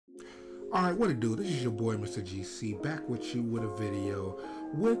Alright, what it do? This is your boy Mr. GC back with you with a video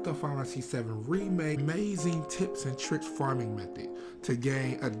with the Final Fantasy VII Remake amazing tips and tricks farming method to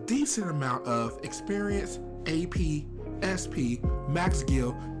gain a decent amount of experience, AP, SP, max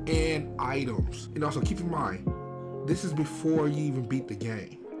gil, and items. And also keep in mind, this is before you even beat the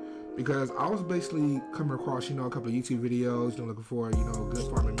game. Because I was basically coming across, a couple of YouTube videos, looking for,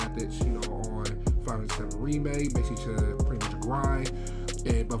 good farming methods, on Final Fantasy VII Remake, basically to pretty much grind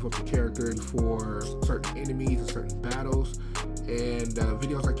and buff up the character for certain enemies and certain battles. And the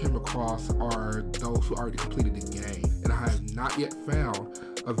videos I came across are those who already completed the game. And I have not yet found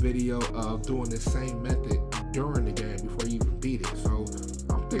a video of doing this same method during the game before you even beat it. So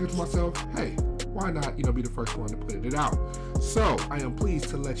I'm thinking to myself, hey, why not, be the first one to put it out? So I am pleased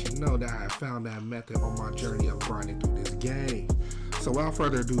to let you know that I have found that method on my journey of grinding through this game. So without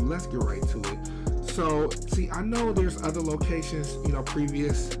further ado, let's get right to it. So see, I know there's other locations,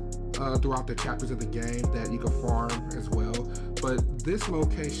 previous throughout the chapters of the game that you can farm as well, but this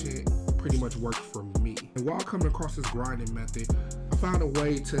location pretty much worked for me. And while coming across this grinding method, I found a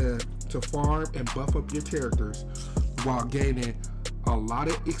way to farm and buff up your characters while gaining a lot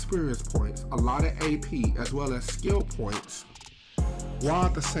of experience points, a lot of AP, as well as skill points, while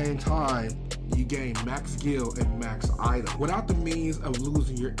at the same time you gain max gil and max item without the means of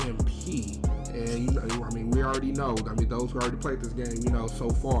losing your MP. And we already know, those who already played this game, so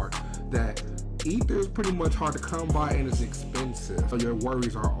far, that ether is pretty much hard to come by and it's expensive. So your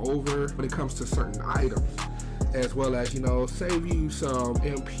worries are over when it comes to certain items, as well as, save you some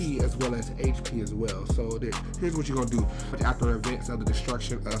MP as well as HP as well. So here's what you're gonna do after events of the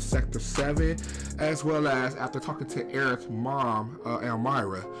destruction of Sector 7, as well as after talking to Aerith's mom,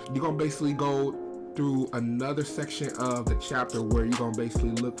 Elmira. You're gonna basically go through another section of the chapter where you're gonna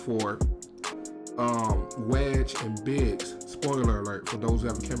basically look for Wedge and Biggs. Spoiler alert for those who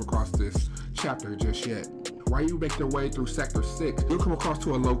haven't came across this chapter just yet. While you make your way through Sector 6, you'll come across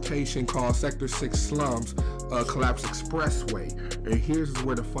to a location called Sector 6 Slums Collapse Expressway, and here's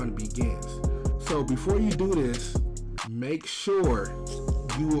where the fun begins. So before you do this, make sure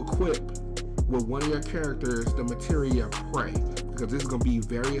you equip with one of your characters the materia Prey, because this is going to be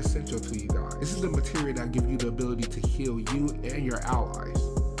very essential to you guys. This is the materia that gives you the ability to heal you and your allies.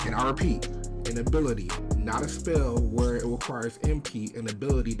 And I repeat, an ability, not a spell where it requires MP, an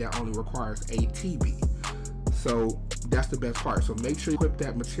ability that only requires ATB. So that's the best part. So make sure you equip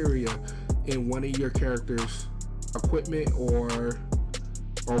that materia in one of your character's equipment or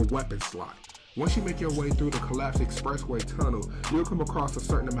weapon slot. Once you make your way through the Collapse Expressway tunnel, you'll come across a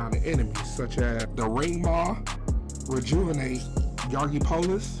certain amount of enemies, such as the Ring Maw, Rejuvenate,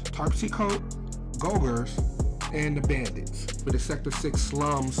 Yargipolis, Tarpsicoat, Gogers, and the Bandits. With the Sector 6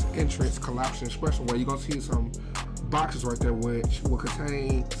 Slums entrance Collapse Expressway, you're gonna see some boxes right there which will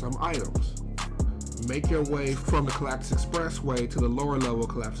contain some items. Make your way from the Collapse Expressway to the lower level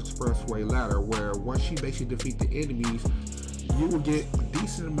Collapse Expressway ladder, where once you basically defeat the enemies, you will get a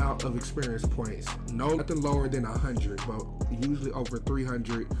decent amount of experience points. Nothing lower than 100, but usually over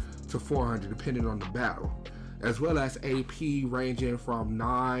 300 to 400 depending on the battle, as well as AP ranging from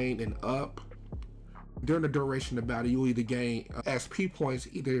 9 and up. During the duration of the battle, you'll either gain SP points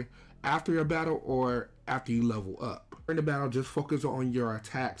either after your battle or after you level up. During the battle, just focus on your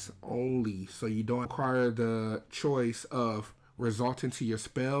attacks only, so you don't acquire the choice of resorting to your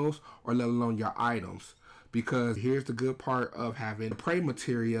spells or let alone your items. Because here's the good part of having the Prey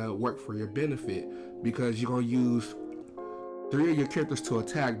materia work for your benefit, because you're going to use 3 of your characters to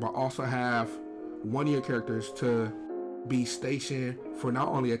attack, but also have one of your characters to be stationed for not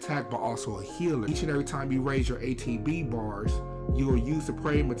only attack but also a healer. Each and every time you raise your ATB bars, you will use the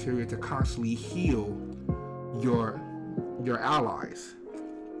Prey materia to constantly heal your allies,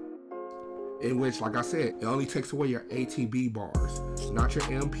 in which, like I said, it only takes away your ATB bars, not your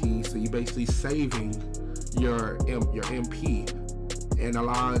MP. So you're basically saving your MP and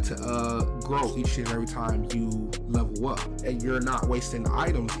allowing it to grow each and every time you level up. And you're not wasting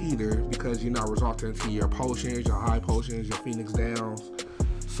items either, because you're not resorting to your potions, your high potions, your Phoenix Downs,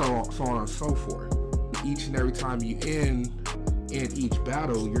 so on and so forth. Each and every time you end each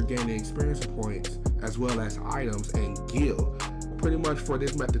battle, you're gaining experience points as well as items and gil. Pretty much for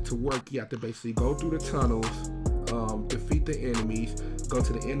this method to work, you have to basically go through the tunnels, defeat the enemies, go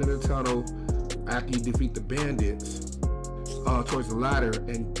to the end of the tunnel after you defeat the bandits, towards the ladder,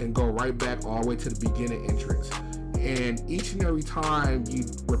 and go right back all the way to the beginning entrance. And each and every time you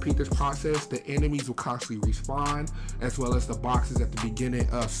repeat this process, the enemies will constantly respawn, as well as the boxes at the beginning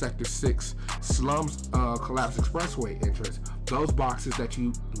of Sector 6 Slums Collapse Expressway entrance. Those boxes that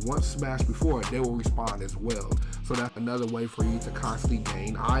you once smashed before, they will respawn as well. So that's another way for you to constantly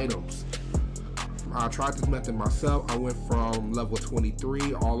gain items. I tried this method myself. I went from level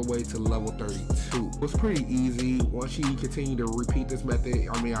 23 all the way to level 32. It was pretty easy. Once you continue to repeat this method,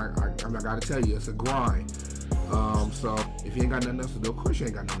 I mean, I gotta tell you, it's a grind. So if you ain't got nothing else to do, of course you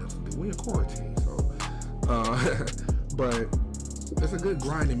ain't got nothing else to do. We in quarantine, so but it's a good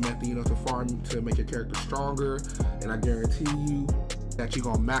grinding method, you know, to farm, to make your character stronger. And I guarantee you that you're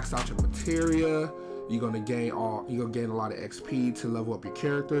gonna max out your materia. You're gonna gain a lot of XP to level up your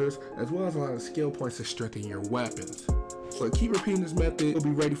characters, as well as a lot of skill points to strengthen your weapons. So keep repeating this method. You'll be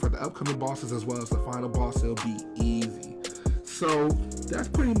ready for the upcoming bosses as well as the final boss. It'll be easy. So that's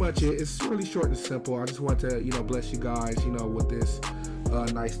pretty much it. It's really short and simple. I just want to, you know, bless you guys, you know, with this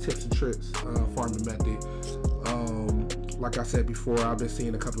nice tips and tricks farming method. Like I said before, I've been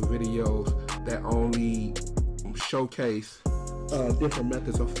seeing a couple of videos that only showcase different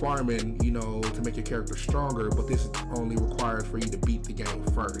methods of farming, you know, to make your character stronger, but this is only required for you to beat the game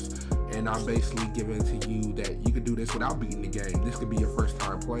first. And I'm basically giving to you that you can do this without beating the game. This could be your first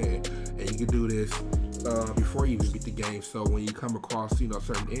time playing, and you can do this before you even beat the game. So when you come across, you know,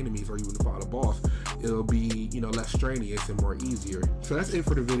 certain enemies or even the final boss, it'll be, you know, less strenuous and more easier. So that's it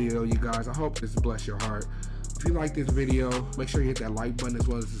for the video, you guys. I hope this bless your heart. If you like this video, make sure you hit that like button as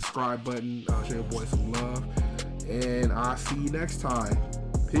well as the subscribe button. Show your boy some love. And I'll see you next time.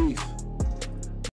 Peace.